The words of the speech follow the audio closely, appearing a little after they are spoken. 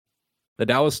The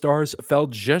Dallas Stars fell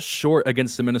just short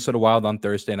against the Minnesota Wild on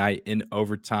Thursday night in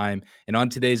overtime. And on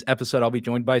today's episode, I'll be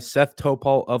joined by Seth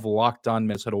Topol of Locked On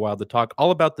Minnesota Wild to talk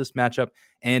all about this matchup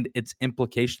and its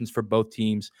implications for both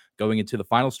teams going into the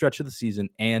final stretch of the season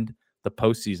and the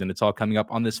postseason. It's all coming up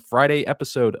on this Friday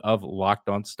episode of Locked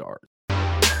On Stars.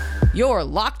 Your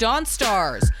Locked On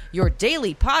Stars, your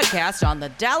daily podcast on the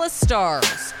Dallas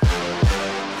Stars.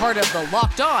 Part of the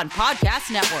Locked On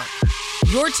Podcast Network.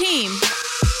 Your team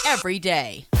every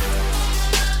day.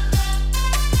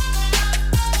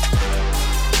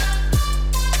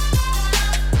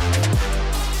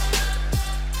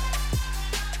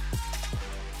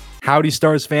 Howdy,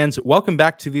 Stars fans. Welcome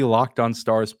back to the Locked On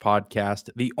Stars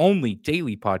podcast, the only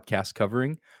daily podcast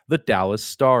covering the Dallas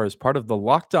Stars, part of the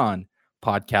Locked On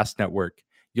Podcast Network.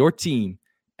 Your team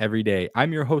every day.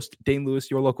 I'm your host, Dane Lewis,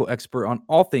 your local expert on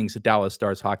all things Dallas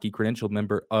Stars hockey, credentialed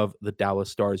member of the Dallas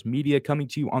Stars media, coming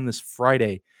to you on this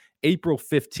Friday, April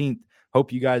 15th.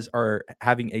 Hope you guys are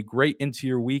having a great end to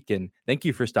your week, and thank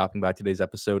you for stopping by today's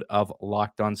episode of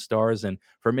Locked On Stars and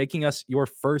for making us your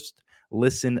first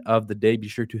listen of the day. Be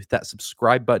sure to hit that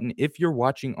subscribe button if you're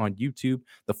watching on YouTube,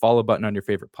 the follow button on your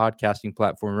favorite podcasting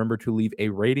platform. Remember to leave a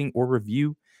rating or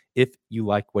review if you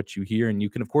like what you hear, and you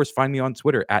can of course find me on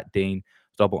Twitter at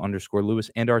Dane_Lewis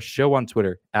and our show on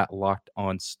Twitter at Locked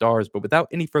On Stars. But without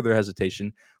any further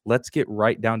hesitation, let's get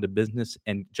right down to business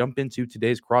and jump into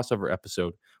today's crossover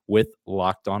episode with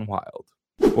Locked On Wild.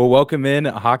 Well, welcome in,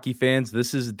 hockey fans.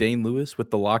 This is Dane Lewis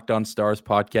with the Locked On Stars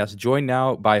podcast, joined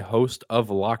now by host of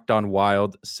Locked On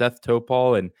Wild, Seth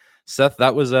Topol. And Seth,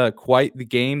 that was quite the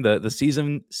game, the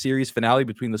season series finale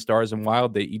between the Stars and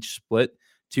Wild. They each split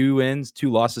 2 wins,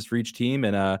 2 losses for each team.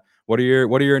 And what are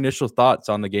your initial thoughts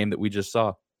on the game that we just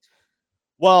saw?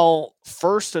 Well,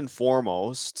 first and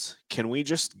foremost, can we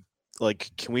just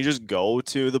go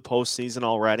to the postseason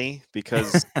already?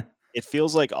 Because it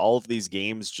feels like all of these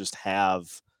games just have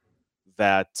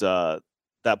that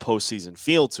postseason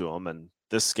feel to them, and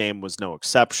this game was no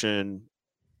exception.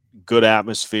 Good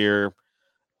atmosphere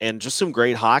and just some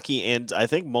great hockey. And I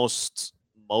think most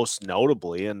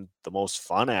notably, and the most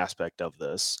fun aspect of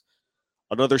this,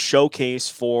 another showcase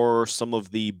for some of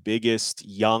the biggest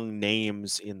young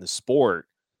names in the sport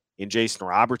in Jason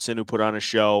Robertson, who put on a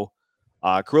show.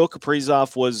 Kirill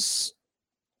Kaprizov was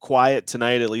quiet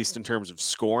tonight, at least in terms of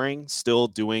scoring, still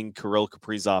doing Kirill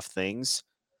Kaprizov things.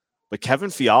 But Kevin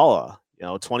Fiala,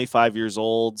 25 years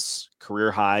old,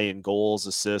 career high in goals,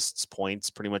 assists, points,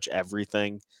 pretty much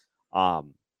everything.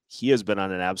 He has been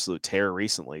on an absolute tear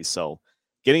recently. So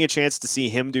getting a chance to see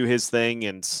him do his thing,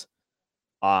 and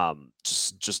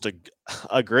just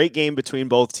a great game between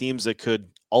both teams that could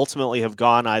ultimately have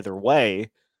gone either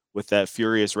way, with that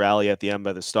furious rally at the end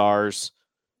by the Stars.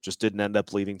 Just didn't end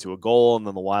up leading to a goal, and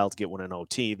then the Wild get one in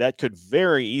OT. That could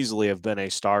very easily have been a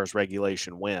Stars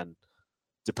regulation win,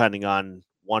 depending on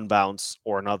one bounce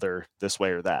or another, this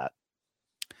way or that.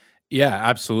 Yeah,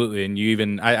 absolutely. And you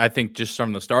even, I think just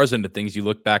from the Stars end of things, you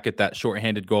look back at that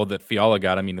shorthanded goal that Fiala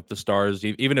got. I mean, if the Stars,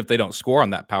 even if they don't score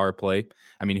on that power play,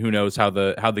 I mean, who knows how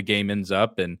the game ends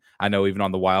up. And I know even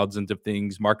on the Wild's end of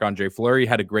things, Marc-Andre Fleury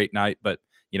had a great night, but,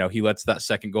 he lets that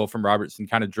second goal from Robertson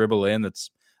kind of dribble in.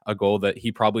 That's a goal that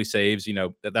he probably saves.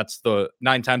 That's the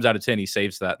 9 times out of 10 he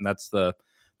saves that, and that's the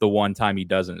one time he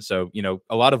doesn't. So,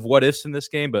 a lot of what ifs in this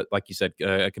game, but like you said,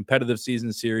 a competitive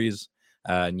season series.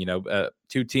 2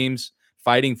 teams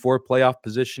fighting for playoff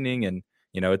positioning, and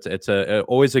it's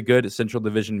always a good Central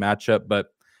Division matchup. But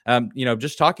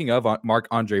just talking of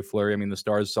Marc-Andre Fleury, I mean, the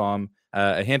Stars saw him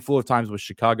a handful of times with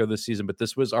Chicago this season, but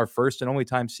this was our first and only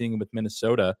time seeing him with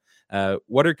Minnesota.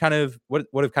 What have kind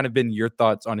of been your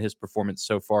thoughts on his performance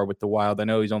so far with the Wild? I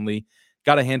know he's only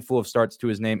got a handful of starts to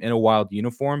his name in a Wild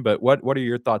uniform, but what are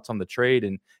your thoughts on the trade,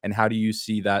 and how do you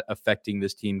see that affecting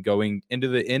this team going into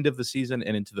the end of the season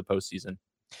and into the postseason?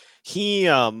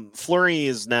 Fleury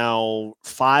is now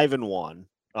 5-1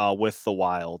 with the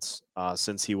Wilds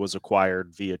since he was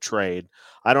acquired via trade.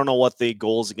 I don't know what the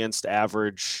goals against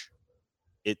average.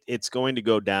 It's going to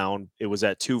go down. It was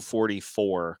at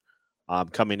 244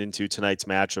 coming into tonight's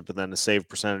matchup, and then a save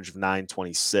percentage of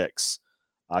 926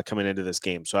 coming into this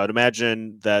game. So I would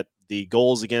imagine that the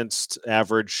goals against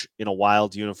average in a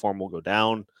Wild uniform will go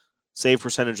down. Save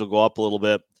percentage will go up a little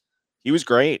bit. He was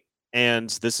great. And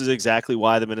this is exactly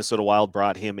why the Minnesota Wild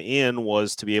brought him in,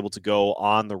 was to be able to go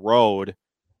on the road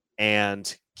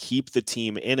and keep the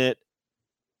team in it,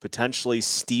 potentially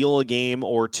steal a game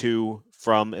or two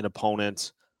from an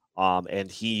opponent.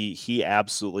 And he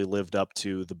absolutely lived up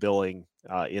to the billing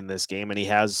in this game, and he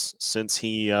has since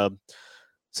he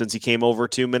came over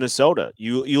to Minnesota.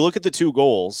 You look at the 2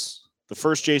 goals. The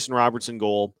first Jason Robertson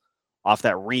goal, off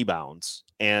that rebound.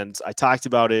 And I talked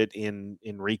about it in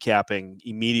recapping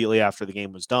immediately after the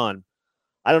game was done.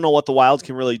 I don't know what the Wild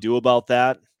can really do about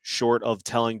that, short of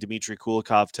telling Dmitry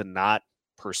Kulikov to not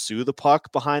pursue the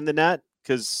puck behind the net,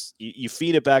 because you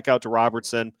feed it back out to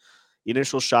Robertson. The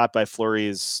initial shot by Fleury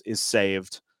is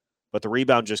saved, but the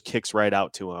rebound just kicks right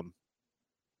out to him.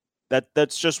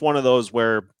 That's just one of those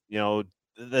where,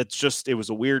 it was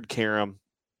a weird carom.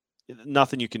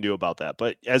 Nothing you can do about that.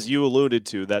 But as you alluded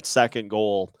to, that second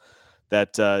goal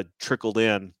that trickled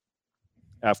in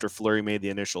after Fleury made the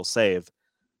initial save,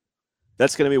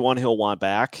 that's going to be one he'll want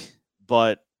back.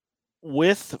 But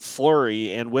with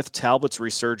Fleury and with Talbot's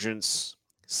resurgence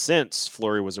since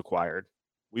Fleury was acquired,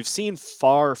 we've seen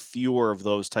far fewer of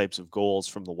those types of goals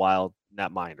from the Wild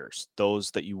netminders,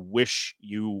 those that you wish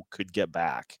you could get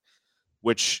back,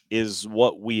 which is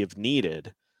what we have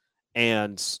needed.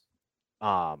 And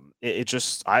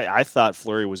I thought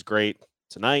Fleury was great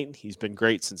tonight. He's been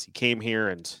great since he came here.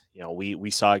 And, we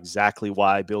saw exactly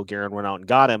why Bill Guerin went out and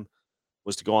got him,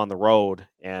 was to go on the road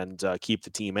and keep the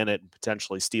team in it and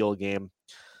potentially steal a game,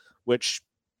 which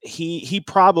he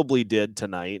probably did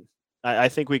tonight. I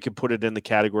think we could put it in the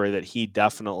category that he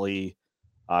definitely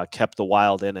kept the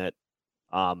Wild in it.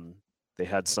 They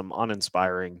had some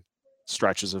uninspiring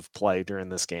stretches of play during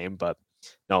this game, but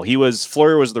no,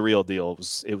 Fleury was the real deal.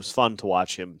 It was fun to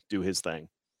watch him do his thing.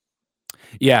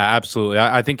 Yeah, absolutely.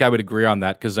 I think I would agree on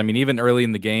that because, even early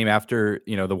in the game after,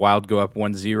 the Wild go up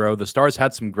 1-0, the Stars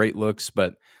had some great looks,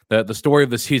 but the story of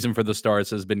the season for the Stars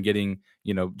has been getting,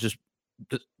 just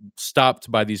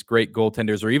stopped by these great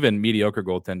goaltenders or even mediocre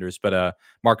goaltenders. But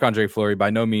Marc-Andre Fleury, by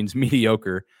no means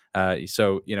mediocre.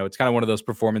 So, it's kind of one of those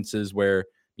performances where,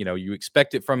 you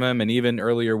expect it from him. And even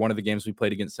earlier, one of the games we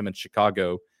played against him in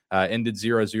Chicago ended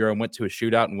 0-0 and went to a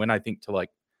shootout and went, I think, to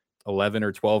 11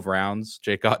 or 12 rounds.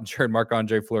 Jake Ottinger and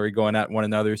Marc-Andre Fleury going at one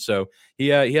another. So he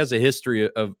has a history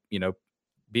of,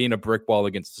 being a brick wall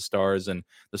against the Stars, and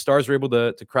the Stars were able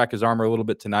to crack his armor a little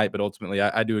bit tonight. But ultimately,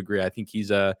 I do agree. I think he's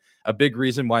a big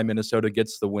reason why Minnesota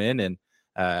gets the win. And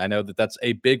I know that's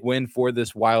a big win for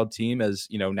this Wild team, as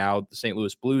now the St.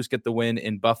 Louis Blues get the win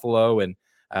in Buffalo, and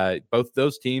both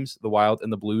those teams, the Wild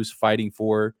and the Blues, fighting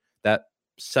for that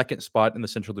second spot in the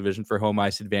Central Division for home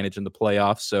ice advantage in the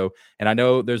playoffs. So, and I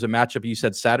know there's a matchup you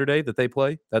said Saturday that they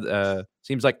play. That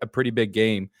seems like a pretty big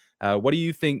game. What do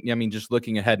you think? Just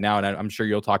looking ahead now, and I'm sure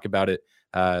you'll talk about it,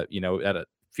 at a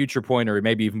future point or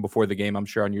maybe even before the game, I'm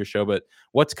sure on your show, but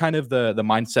what's kind of the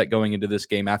mindset going into this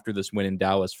game after this win in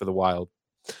Dallas for the Wild?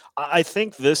 I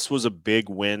think this was a big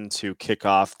win to kick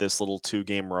off this little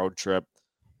 2-game road trip.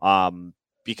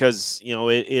 Because,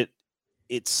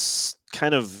 it's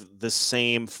kind of the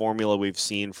same formula we've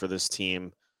seen for this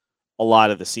team a lot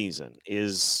of the season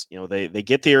is, they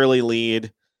get the early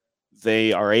lead.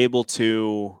 They are able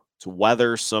to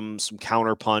weather some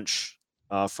counterpunch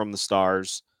from the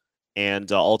Stars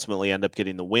and ultimately end up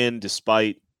getting the win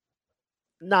despite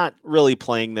not really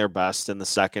playing their best in the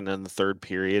second and the third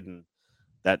period, and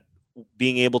that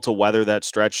being able to weather that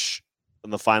stretch in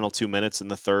the final 2 minutes in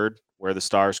the third where the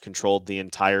Stars controlled the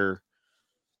entirety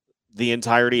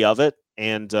of it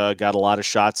and got a lot of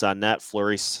shots on net.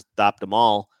 Fleury stopped them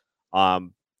all.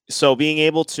 So being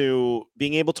able to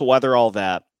weather all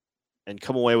that and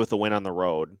come away with a win on the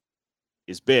road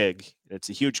is big. It's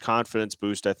a huge confidence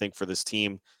boost, I think, for this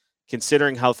team,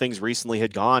 considering how things recently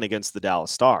had gone against the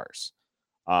Dallas Stars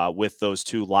with those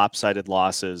 2 lopsided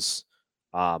losses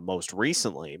most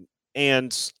recently.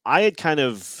 And I had kind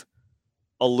of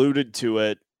alluded to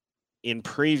it in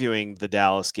previewing the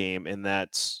Dallas game in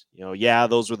that,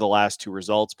 those were the last 2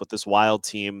 results, but this Wild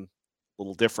team, a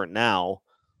little different now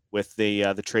with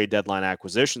the trade deadline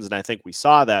acquisitions. And I think we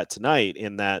saw that tonight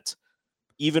in that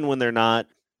even when they're not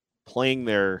playing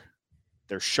their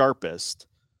sharpest,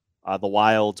 the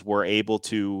Wild were able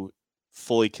to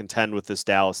fully contend with this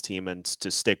Dallas team and to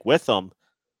stick with them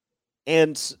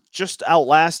and just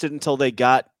outlasted until they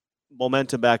got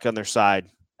momentum back on their side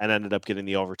and ended up getting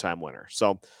the overtime winner.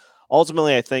 So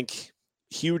ultimately, I think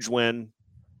huge win.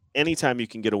 Anytime you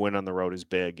can get a win on the road is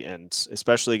big, and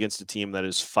especially against a team that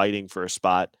is fighting for a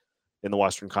spot in the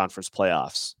Western Conference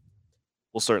playoffs.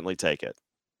 We'll certainly take it.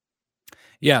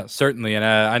 Yeah, certainly. And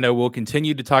I know we'll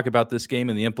continue to talk about this game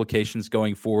and the implications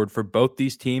going forward for both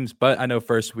these teams. But I know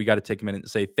first we got to take a minute to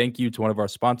say thank you to one of our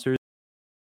sponsors.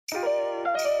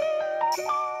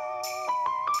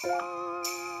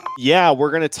 Yeah,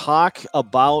 we're going to talk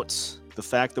about the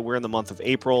fact that we're in the month of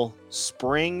April.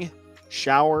 Spring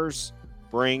showers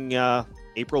bring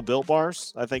April Built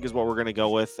Bars, I think is what we're going to go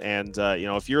with. And,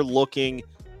 if you're looking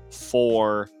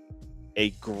for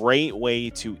a great way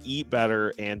to eat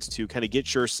better and to kind of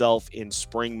get yourself in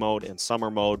spring mode and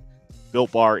summer mode.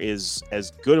 Built Bar is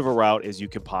as good of a route as you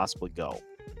can possibly go.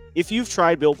 If you've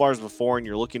tried Built Bars before and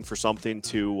you're looking for something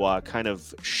to kind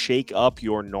of shake up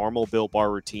your normal Built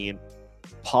Bar routine,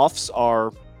 Puffs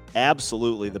are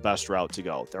absolutely the best route to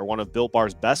go. They're one of Built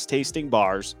Bar's best tasting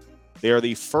bars. They are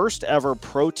the first ever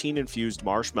protein infused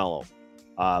marshmallow.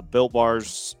 Built Bar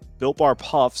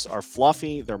Puffs are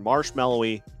fluffy, they're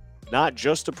marshmallowy, not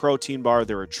just a protein bar,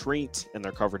 they're a treat, and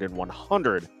they're covered in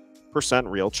 100%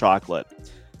 real chocolate.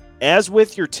 As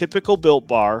with your typical Built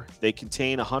Bar, they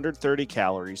contain 130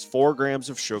 calories, 4 grams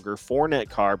of sugar, 4 net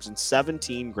carbs, and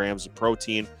 17 grams of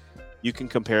protein. You can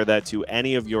compare that to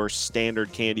any of your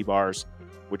standard candy bars,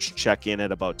 which check in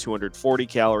at about 240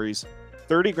 calories,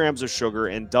 30 grams of sugar,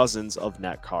 and dozens of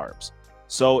net carbs.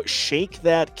 So shake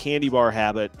that candy bar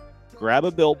habit, grab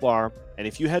a Built Bar, and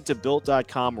if you head to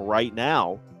Built.com right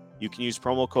now, you can use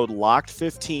promo code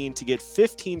LOCKED15 to get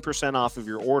 15% off of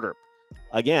your order.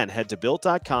 Again, head to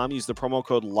Built.com, use the promo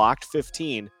code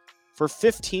LOCKED15 for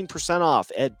 15%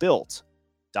 off at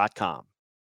Built.com.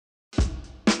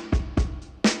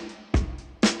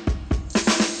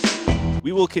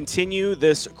 We will continue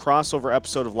this crossover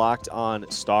episode of Locked On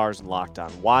Stars and Locked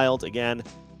On Wild. Again,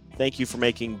 thank you for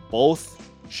making both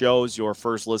shows your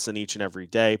first listen each and every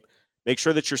day. Make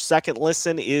sure that your second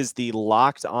listen is the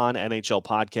Locked On NHL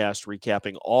podcast,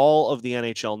 recapping all of the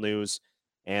NHL news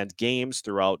and games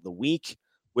throughout the week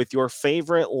with your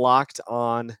favorite Locked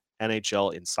On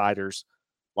NHL insiders.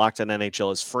 Locked On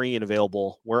NHL is free and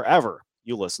available wherever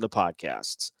you listen to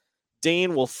podcasts.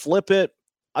 Dane will flip it.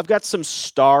 I've got some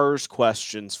Stars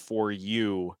questions for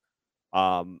you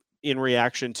in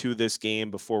reaction to this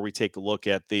game before we take a look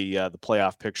at the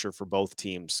playoff picture for both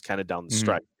teams kind of down the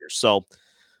stretch here. So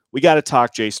we got to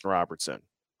talk Jason Robertson.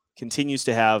 Continues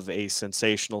to have a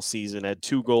sensational season, had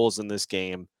 2 goals in this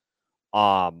game.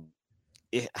 How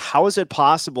is it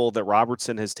possible that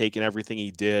Robertson has taken everything he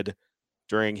did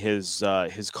during his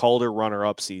Calder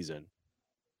runner-up season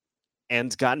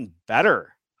and gotten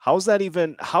better? How is that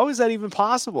even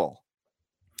possible?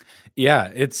 Yeah,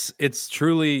 it's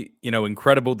truly,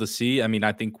 incredible to see. I mean,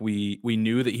 I think we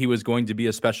knew that he was going to be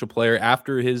a special player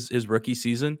after his rookie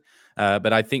season.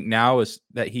 But I think now is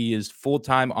that he is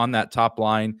full-time on that top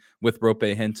line with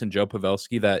Roope Hintz and Joe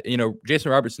Pavelski, that,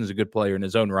 Jason Robertson is a good player in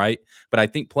his own right, but I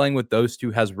think playing with those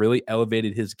two has really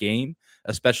elevated his game,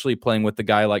 especially playing with the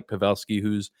guy like Pavelski,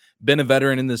 who's been a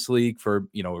veteran in this league for,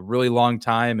 a really long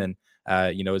time and,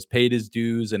 has paid his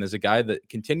dues and is a guy that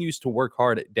continues to work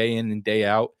hard day in and day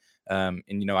out.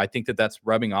 I think that that's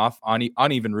rubbing off on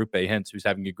even Roope Hintz, who's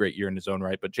having a great year in his own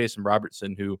right. But Jason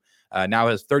Robertson, who now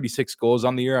has 36 goals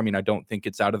on the year. I mean, I don't think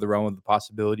it's out of the realm of the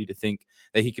possibility to think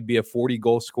that he could be a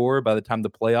 40-goal scorer by the time the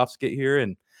playoffs get here.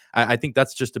 And I think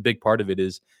that's just a big part of it,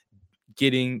 is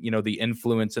getting, the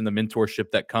influence and the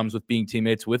mentorship that comes with being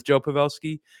teammates with Joe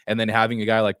Pavelski, and then having a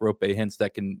guy like Roope Hintz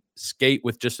that can skate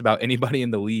with just about anybody in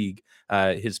the league.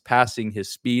 His passing, his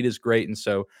speed is great. And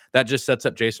so that just sets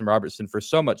up Jason Robertson for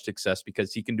so much success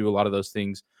because he can do a lot of those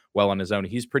things well on his own.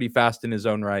 He's pretty fast in his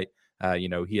own right.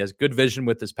 He has good vision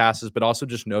with his passes, but also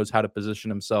just knows how to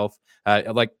position himself.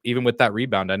 Like even with that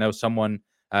rebound, I know someone,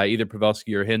 either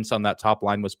Pavelski or Hintz on that top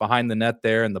line, was behind the net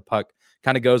there, and the puck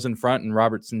kind of goes in front, and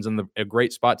Robertson's in a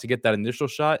great spot to get that initial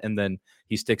shot, and then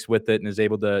he sticks with it and is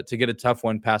able to get a tough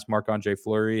one past Marc-Andre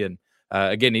Fleury. And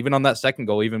again, even on that second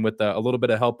goal, even with a little bit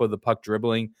of help of the puck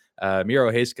dribbling,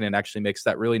 Miro Heiskanen actually makes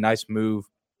that really nice move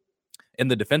in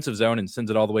the defensive zone and sends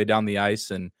it all the way down the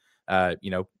ice. And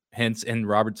Hintz and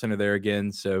Robertson are there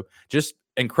again. So just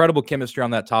incredible chemistry on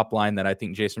that top line that I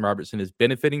think Jason Robertson is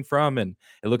benefiting from. And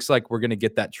it looks like we're going to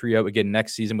get that trio again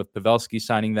next season with Pavelski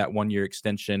signing that 1-year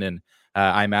extension. And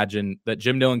I imagine that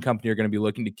Jim Nill and company are going to be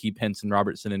looking to keep Hintz and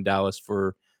Robertson in Dallas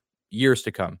for years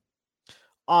to come.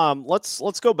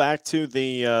 Let's go back to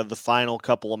the final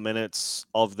couple of minutes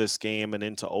of this game and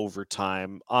into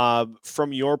overtime.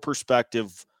 From your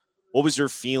perspective, what was your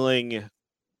feeling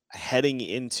heading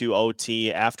into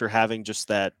OT after having just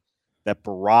that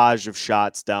barrage of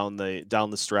shots down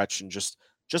the stretch and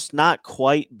just not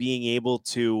quite being able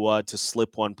to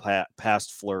slip one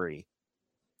past Fleury?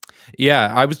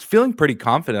 Yeah, I was feeling pretty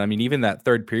confident. I mean, even that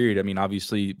third period, I mean,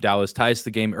 obviously Dallas ties the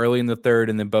game early in the third,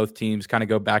 and then both teams kind of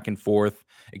go back and forth,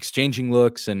 exchanging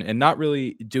looks and not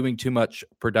really doing too much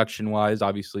production-wise.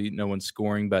 Obviously, no one's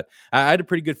scoring, but I had a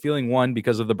pretty good feeling, one,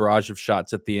 because of the barrage of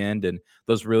shots at the end and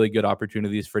those really good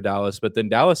opportunities for Dallas. But then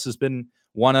Dallas has been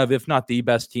one of, if not the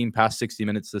best team past 60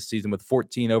 minutes this season with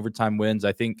 14 overtime wins.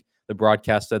 I think the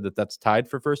broadcast said that that's tied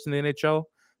for first in the NHL.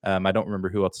 I don't remember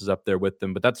who else is up there with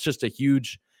them, but that's just a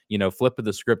huge flip of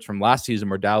the script from last season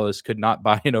where Dallas could not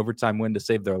buy an overtime win to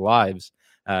save their lives.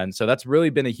 And so that's really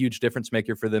been a huge difference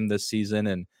maker for them this season.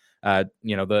 And,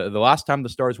 the last time the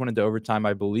Stars went into overtime,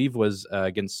 I believe, was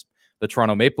against the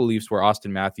Toronto Maple Leafs, where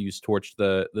Austin Matthews torched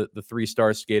the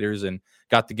 3-star skaters and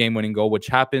got the game-winning goal, which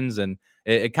happens. And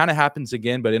it kind of happens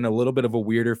again, but in a little bit of a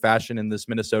weirder fashion in this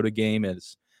Minnesota game,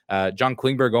 as John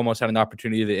Klingberg almost had an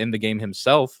opportunity to end the game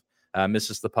himself,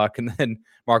 misses the puck, and then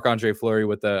Marc-Andre Fleury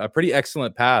with a pretty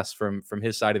excellent pass from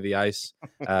his side of the ice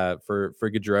for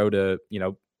Gaudreau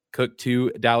to cook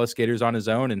 2 Dallas skaters on his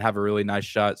own and have a really nice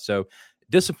shot. So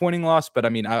disappointing loss, but I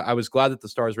mean, I was glad that the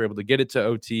Stars were able to get it to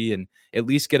OT and at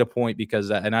least get a point because,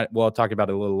 I'll talk about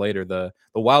it a little later. The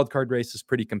wild card race is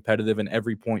pretty competitive and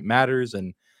every point matters.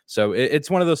 And so it's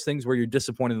one of those things where you're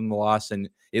disappointed in the loss and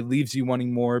it leaves you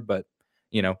wanting more. But,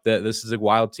 this is a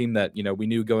Wild team that, we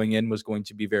knew going in was going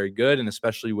to be very good. And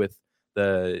especially with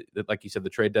like you said, the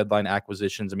trade deadline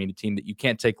acquisitions, I mean, a team that you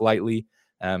can't take lightly.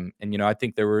 I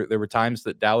think there were times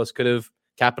that Dallas could have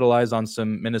capitalized on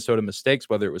some Minnesota mistakes,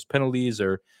 whether it was penalties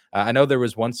or I know there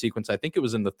was one sequence, I think it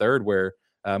was in the third, where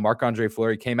Marc-Andre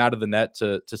Fleury came out of the net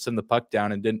to send the puck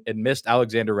down and missed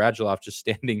Alexander Radulov just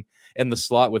standing in the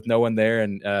slot with no one there,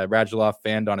 and Radulov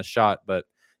fanned on a shot. But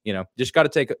just got to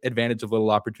take advantage of little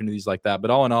opportunities like that.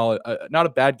 But all in all, not a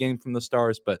bad game from the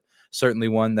Stars, but certainly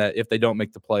one that if they don't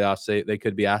make the playoffs, they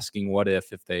could be asking what if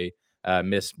they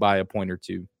miss by a point or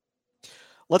two.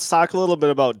 Let's talk a little bit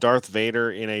about Darth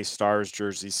Vader in a Stars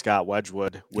jersey, Scott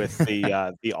Wedgwood, with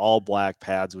the all black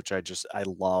pads, which I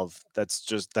love.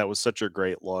 That was such a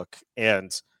great look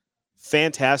and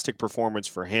fantastic performance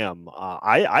for him.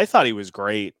 I thought he was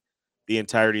great the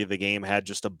entirety of the game. Had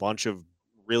just a bunch of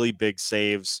really big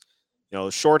saves.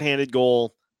 Shorthanded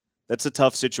goal. That's a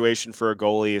tough situation for a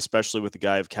goalie, especially with a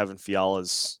guy of Kevin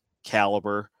Fiala's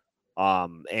caliber.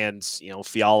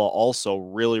 Fiala also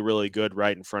really, really good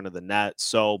right in front of the net.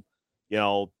 So,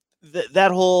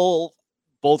 that whole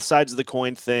both sides of the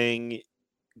coin thing,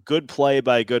 good play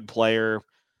by a good player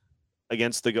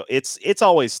against the it's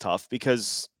always tough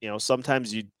because,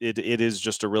 sometimes it is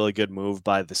just a really good move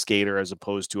by the skater as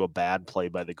opposed to a bad play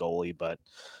by the goalie. But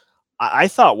I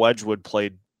thought Wedgwood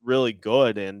played really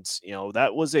good. And,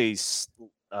 that was a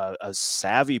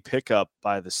savvy pickup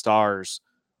by the Stars.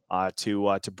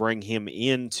 To bring him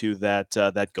into that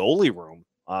goalie room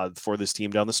for this team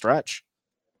down the stretch.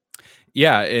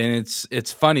 Yeah, and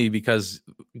it's funny because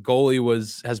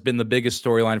goalie has been the biggest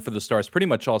storyline for the Stars pretty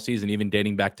much all season, even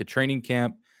dating back to training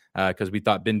camp, because we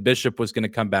thought Ben Bishop was going to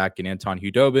come back and Anton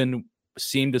Hudobin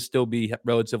seemed to still be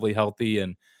relatively healthy,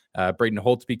 and Braden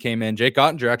Holtby came in. Jake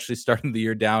Ottinger actually started the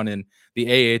year down in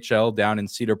the AHL down in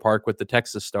Cedar Park with the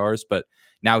Texas Stars, but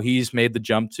now he's made the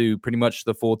jump to pretty much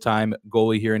the full-time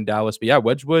goalie here in Dallas. But yeah,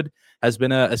 Wedgwood has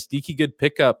been a sneaky good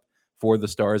pickup for the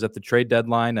Stars at the trade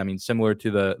deadline. I mean, similar to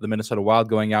the Minnesota Wild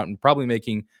going out and probably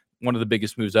making one of the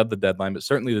biggest moves of the deadline, but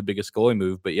certainly the biggest goalie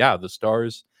move. But yeah, the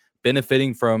Stars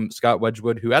benefiting from Scott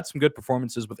Wedgwood, who had some good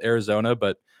performances with Arizona,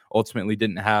 but ultimately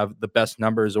didn't have the best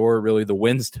numbers or really the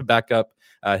wins to back up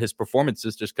his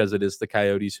performances, just because it is the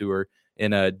Coyotes who are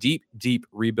in a deep, deep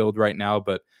rebuild right now.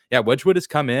 But yeah, Wedgwood has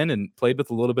come in and played with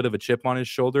a little bit of a chip on his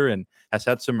shoulder and has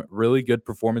had some really good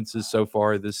performances so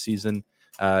far this season,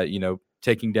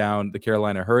 taking down the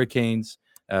Carolina Hurricanes.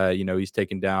 He's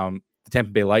taken down the Tampa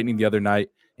Bay Lightning the other night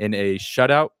in a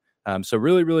shutout. So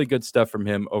really, really good stuff from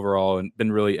him overall, and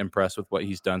been really impressed with what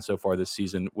he's done so far this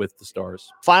season with the Stars.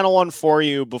 Final one for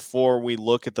you before we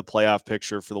look at the playoff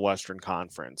picture for the Western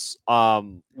Conference.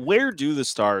 Where do the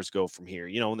Stars go from here?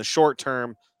 In the short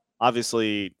term,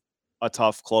 obviously a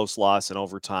tough, close loss in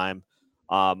overtime.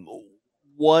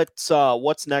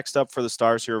 What's next up for the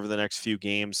Stars here over the next few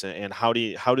games, and how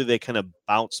do they kind of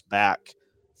bounce back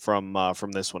from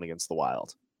this one against the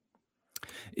Wild?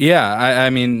 Yeah,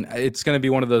 I mean, it's going to be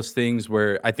one of those things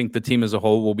where I think the team as a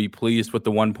whole will be pleased with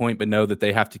the 1 point, but know that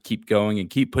they have to keep going and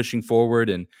keep pushing forward.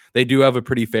 And they do have a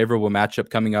pretty favorable matchup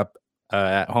coming up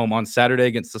at home on Saturday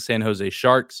against the San Jose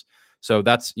Sharks. So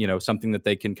that's, something that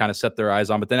they can kind of set their eyes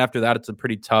on. But then after that, it's a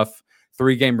pretty tough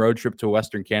 3-game road trip to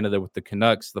Western Canada with the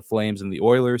Canucks, the Flames, and the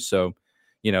Oilers. So,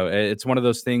 it's one of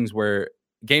those things where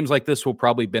games like this will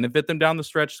probably benefit them down the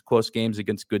stretch, close games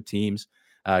against good teams.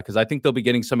 Because I think they'll be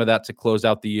getting some of that to close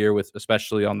out the year with,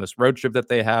 especially on this road trip that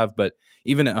they have. But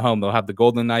even at home, they'll have the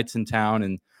Golden Knights in town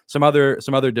and some other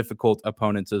difficult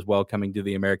opponents as well coming to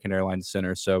the American Airlines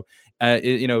Center. So,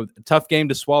 tough game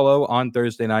to swallow on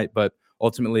Thursday night, but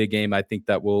ultimately a game I think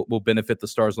that will benefit the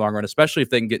Stars long run, especially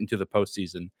if they can get into the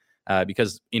postseason.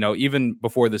 Because, even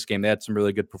before this game, they had some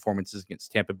really good performances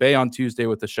against Tampa Bay on Tuesday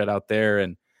with the shutout there.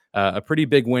 And a pretty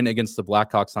big win against the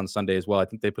Blackhawks on Sunday as well. I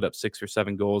think they put up 6 or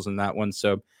 7 goals in that one.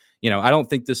 So, I don't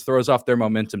think this throws off their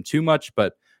momentum too much,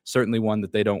 but certainly one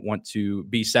that they don't want to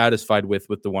be satisfied with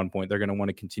the 1 point. They're going to want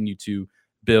to continue to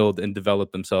build and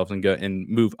develop themselves and go and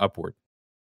move upward.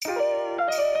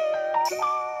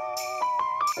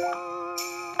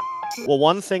 Well,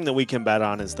 one thing that we can bet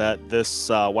on is that this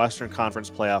Western Conference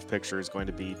playoff picture is going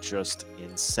to be just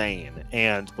insane.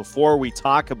 And before we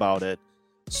talk about it,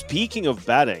 speaking of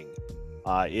betting,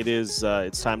 it's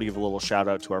time to give a little shout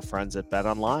out to our friends at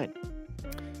BetOnline.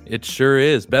 It sure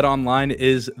is. BetOnline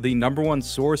is the number one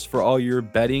source for all your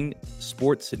betting,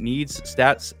 sports needs,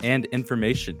 stats, and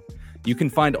information. You can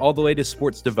find all the latest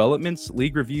sports developments,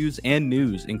 league reviews, and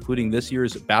news, including this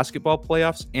year's basketball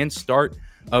playoffs and start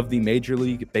of the Major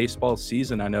League Baseball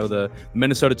season. I know the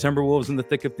Minnesota Timberwolves in the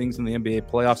thick of things in the NBA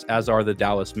playoffs, as are the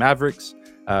Dallas Mavericks.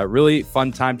 Really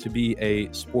fun time to be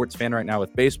a sports fan right now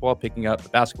with baseball, picking up the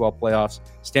basketball playoffs,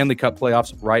 Stanley Cup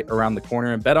playoffs right around the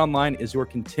corner. And BetOnline is your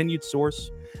continued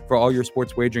source for all your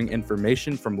sports wagering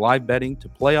information, from live betting to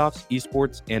playoffs,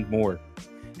 esports, and more.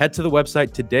 Head to the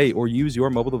website today or use your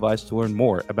mobile device to learn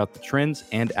more about the trends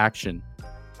and action.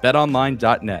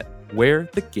 BetOnline.net, where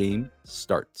the game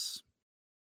starts.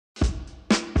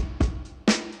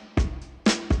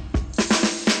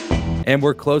 And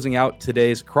we're closing out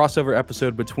today's crossover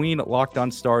episode between Locked On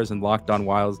Stars and Locked On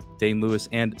Wilds. Dane Lewis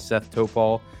and Seth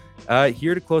Topol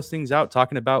here to close things out,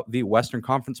 talking about the Western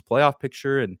Conference playoff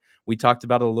picture. And we talked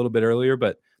about it a little bit earlier,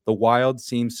 but the Wild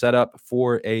seems set up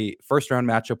for a first-round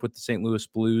matchup with the St. Louis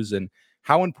Blues. And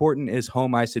how important is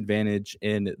home ice advantage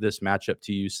in this matchup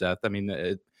to you, Seth? I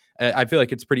mean, I feel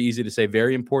like it's pretty easy to say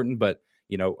very important, but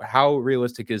how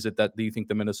realistic is it that do you think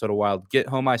the Minnesota Wild get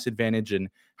home ice advantage, and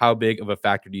how big of a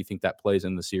factor do you think that plays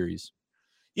in the series?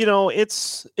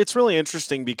 It's really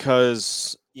interesting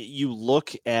because you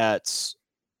look at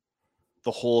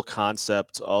the whole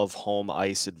concept of home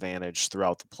ice advantage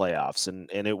throughout the playoffs, and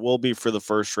it will be for the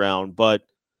first round, but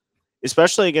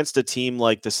especially against a team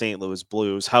like the St. Louis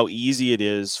Blues, how easy it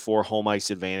is for home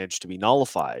ice advantage to be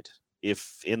nullified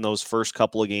if in those first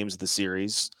couple of games of the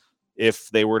series, if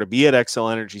they were to be at XL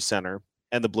Energy Center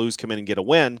and the Blues come in and get a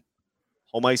win,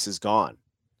 home ice is gone.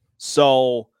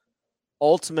 So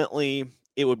ultimately,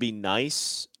 it would be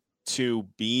nice to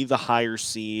be the higher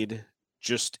seed,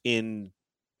 just in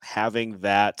having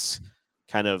that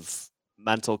kind of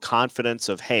mental confidence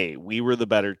of, hey, we were the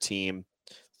better team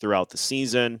throughout the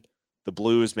season. The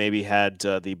Blues maybe had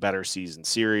the better season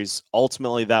series.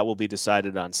 Ultimately, that will be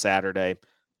decided on Saturday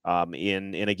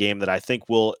in a game that I think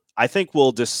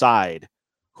will decide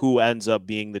who ends up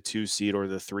being the 2 seed or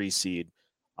the 3 seed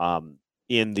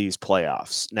in these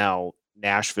playoffs. Now,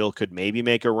 Nashville could maybe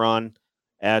make a run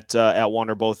at one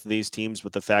or both of these teams,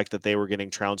 but the fact that they were getting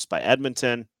trounced by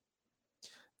Edmonton,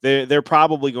 they're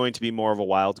probably going to be more of a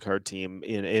wild card team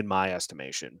in my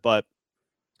estimation. But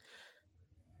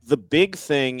the big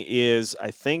thing is, I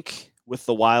think with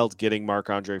the Wild getting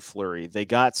Marc-Andre Fleury, they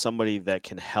got somebody that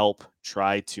can help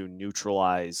try to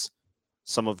neutralize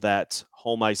some of that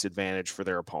home ice advantage for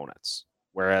their opponents.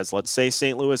 Whereas, let's say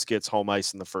St. Louis gets home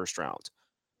ice in the first round.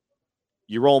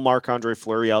 You roll Marc-Andre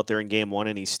Fleury out there in game 1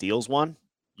 and he steals one,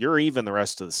 you're even the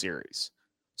rest of the series.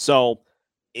 So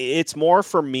it's more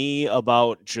for me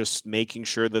about just making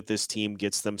sure that this team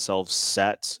gets themselves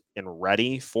set and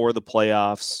ready for the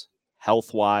playoffs,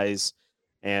 health-wise,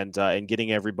 and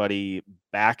getting everybody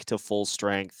back to full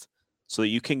strength so that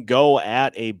you can go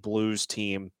at a Blues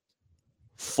team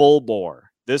full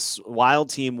bore. This Wild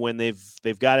team, when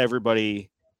they've got everybody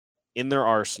in their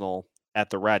arsenal at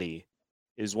the ready,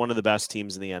 is one of the best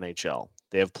teams in the NHL.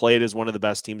 They have played as one of the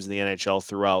best teams in the NHL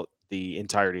throughout the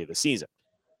entirety of the season.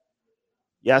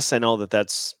 Yes, I know that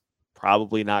that's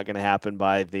probably not going to happen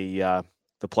by the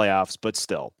playoffs, but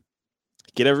still,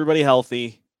 get everybody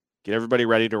healthy, get everybody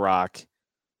ready to rock,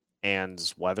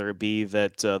 and whether it be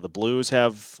that the Blues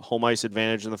have home ice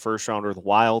advantage in the first round or the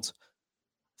Wild,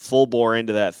 full bore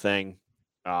into that thing,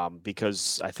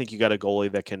 because I think you got a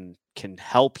goalie that can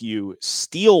help you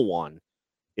steal one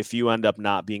if you end up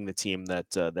not being the team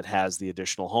that has the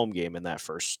additional home game in that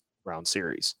first round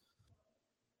series.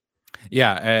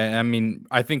 Yeah, I mean,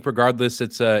 I think regardless,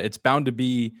 it's bound to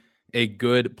be a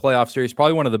good playoff series,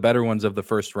 probably one of the better ones of the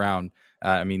first round.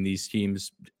 I mean, these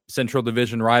teams, Central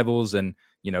Division rivals, and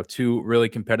two really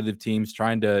competitive teams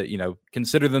trying to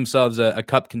consider themselves a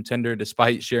cup contender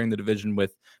despite sharing the division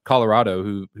with Colorado,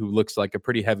 who looks like a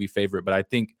pretty heavy favorite. But I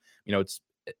think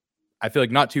I feel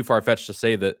like not too far-fetched to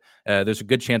say that there's a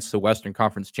good chance the Western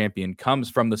Conference champion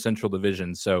comes from the Central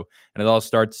Division. So, and it all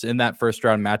starts in that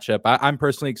first-round matchup. I'm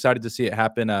personally excited to see it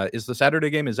happen. Is the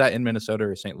Saturday game, is that in Minnesota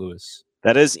or St. Louis?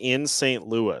 That is in St.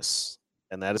 Louis,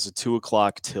 and that is a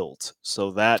 2:00 tilt.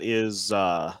 So that is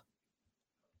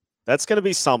that's going to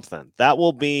be something. That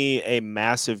will be a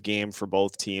massive game for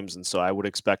both teams, and so I would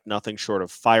expect nothing short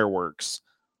of fireworks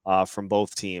from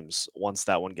both teams once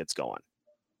that one gets going.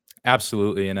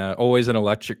 Absolutely, and always an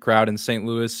electric crowd in St.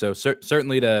 Louis. So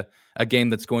certainly a game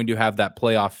that's going to have that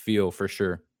playoff feel for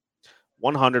sure.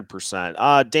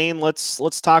 100%. Dane,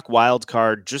 let's talk wild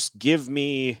card. Just give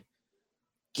me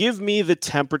the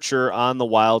temperature on the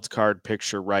wild card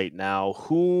picture right now.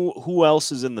 Who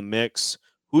else is in the mix?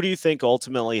 Who do you think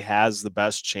ultimately has the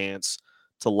best chance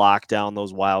to lock down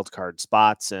those wild card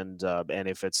spots? And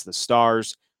if it's the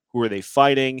Stars, who are they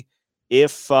fighting?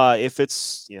 If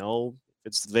it's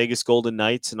it's the Vegas Golden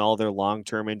Knights and all their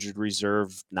long-term injured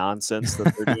reserve nonsense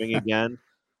that they're doing again.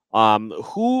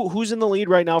 Who's in the lead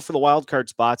right now for the wild card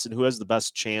spots, and who has the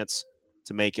best chance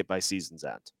to make it by season's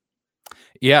end?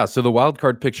 Yeah, so the wild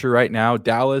card picture right now,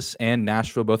 Dallas and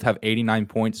Nashville both have 89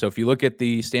 points. So if you look at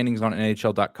the standings on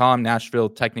NHL.com, Nashville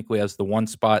technically has the 1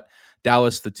 spot,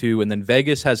 Dallas the 2, and then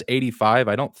Vegas has 85.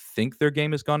 I don't think their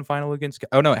game has gone final against.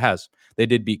 Oh no, it has. They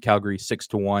did beat Calgary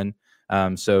 6-1.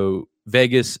 So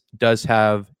Vegas does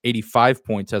have 85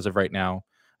 points as of right now.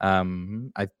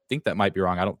 I think that might be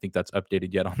wrong. I don't think that's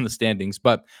updated yet on the standings,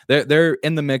 but they're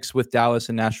in the mix with Dallas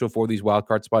and Nashville for these wild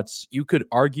card spots. You could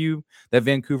argue that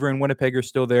Vancouver and Winnipeg are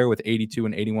still there with 82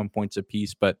 and 81 points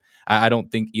apiece, but I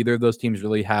don't think either of those teams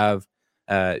really have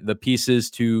the pieces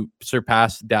to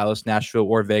surpass Dallas, Nashville,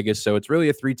 or Vegas. So it's really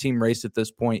a 3-team race at this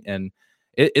point, and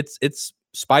it's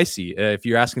spicy. If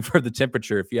you're asking for the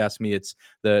temperature, if you ask me, it's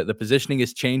the positioning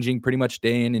is changing pretty much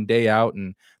day in and day out.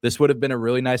 And this would have been a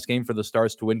really nice game for the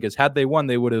Stars to win, because had they won,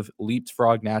 they would have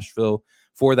leapfrogged Nashville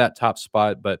for that top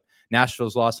spot. But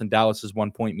Nashville's loss and Dallas's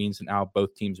 1 point means that now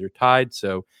both teams are tied.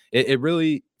 So it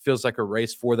really feels like a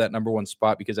race for that number 1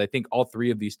 spot, because I think all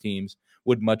 3 of these teams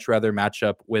would much rather match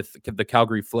up with the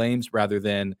Calgary Flames rather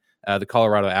than the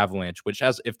Colorado Avalanche, which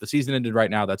if the season ended right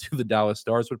now, that's who the Dallas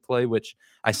Stars would play, which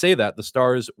I say that the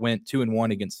Stars went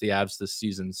 2-1 against the Avs this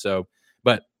season. So,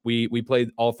 but we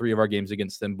played all 3 of our games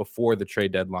against them before the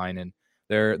trade deadline, and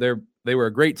they were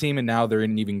a great team, and now they're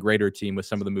an even greater team with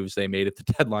some of the moves they made at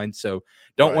the deadline. So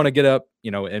don't want to get up,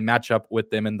 and match up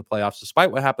with them in the playoffs.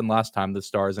 Despite what happened last time, the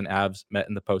Stars and Avs met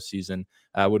in the postseason,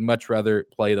 would much rather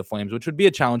play the Flames, which would be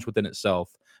a challenge within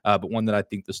itself, but one that I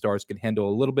think the Stars could handle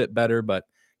a little bit better. But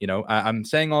I'm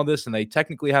saying all this, and they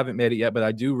technically haven't made it yet, but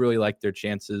I do really like their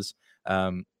chances.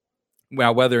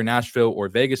 Now, whether Nashville or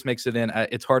Vegas makes it in,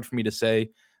 it's hard for me to say,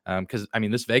 because,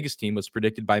 this Vegas team was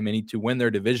predicted by many to win their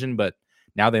division, but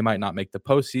now they might not make the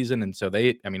postseason. And so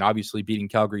obviously beating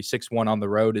Calgary 6-1 on the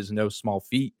road is no small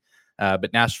feat.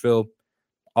 But Nashville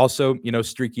also,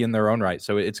 streaky in their own right.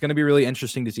 So it's going to be really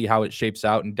interesting to see how it shapes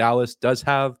out. And Dallas does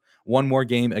have one more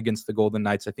game against the Golden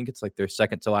Knights. I think it's like their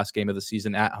second to last game of the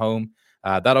season at home.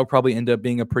 That'll probably end up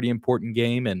being a pretty important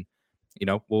game. And,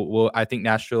 I think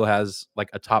Nashville has like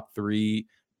a top 3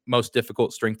 most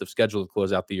difficult strength of schedule to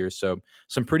close out the year. So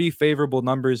some pretty favorable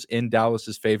numbers in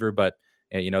Dallas's favor, but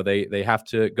they have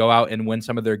to go out and win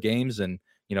some of their games. And,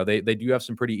 they do have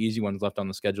some pretty easy ones left on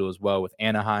the schedule as well, with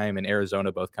Anaheim and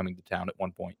Arizona both coming to town at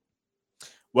one point.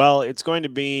 Well, it's going to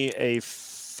be a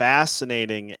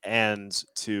fascinating end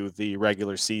to the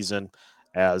regular season,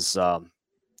 as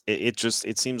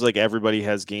it seems like everybody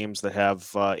has games that have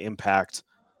impact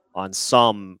on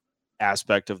some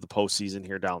aspect of the postseason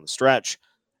here down the stretch,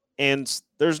 and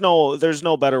there's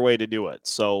no better way to do it.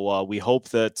 So we hope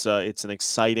that it's an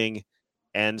exciting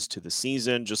end to the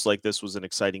season, just like this was an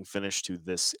exciting finish to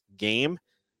this game.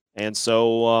 And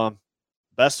so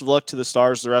best of luck to the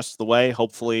Stars the rest of the way.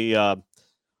 Hopefully,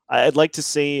 I'd like to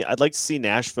see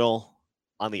Nashville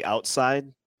on the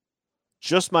outside.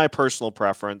 Just my personal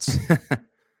preference,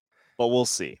 but we'll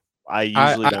see. I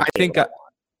usually don't.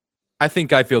 I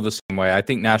think I feel the same way. I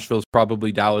think Nashville's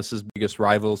probably Dallas's biggest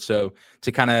rival. So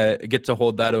to kind of get to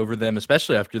hold that over them,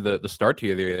 especially after the start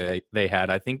here they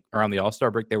had, I think around the All-Star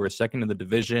break, they were second in the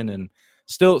division, and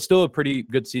still a pretty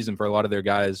good season for a lot of their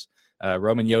guys.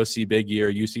 Roman Josi, big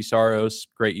year. UC Saros,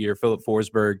 great year. Philip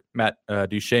Forsberg, Matt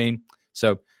Duchene.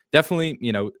 So definitely,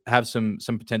 have some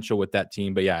potential with that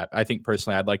team. But yeah, I think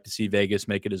personally, I'd like to see Vegas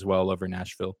make it as well over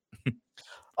Nashville.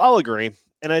 I'll agree.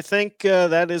 And I think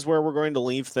that is where we're going to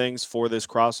leave things for this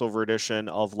crossover edition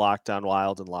of Locked On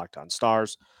Wild and Locked On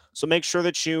Stars. So make sure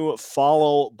that you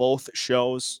follow both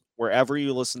shows wherever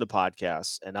you listen to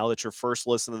podcasts. And now that your first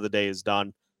listen of the day is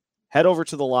done, head over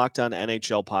to the Locked On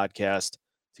NHL podcast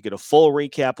to get a full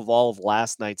recap of all of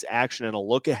last night's action and a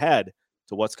look ahead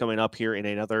to what's coming up here in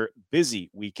another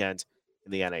busy weekend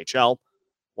in the NHL.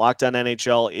 Locked On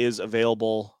NHL is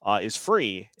available, is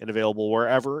free and available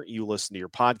wherever you listen to your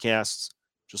podcasts,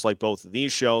 just like both of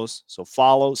these shows. So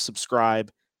follow,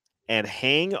 subscribe, and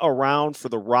hang around for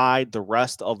the ride the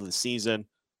rest of the season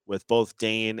with both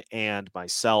Dane and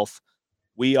myself.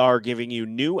 We are giving you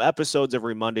new episodes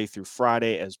every Monday through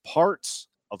Friday as parts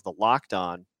of the Locked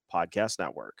On Podcast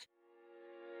Network.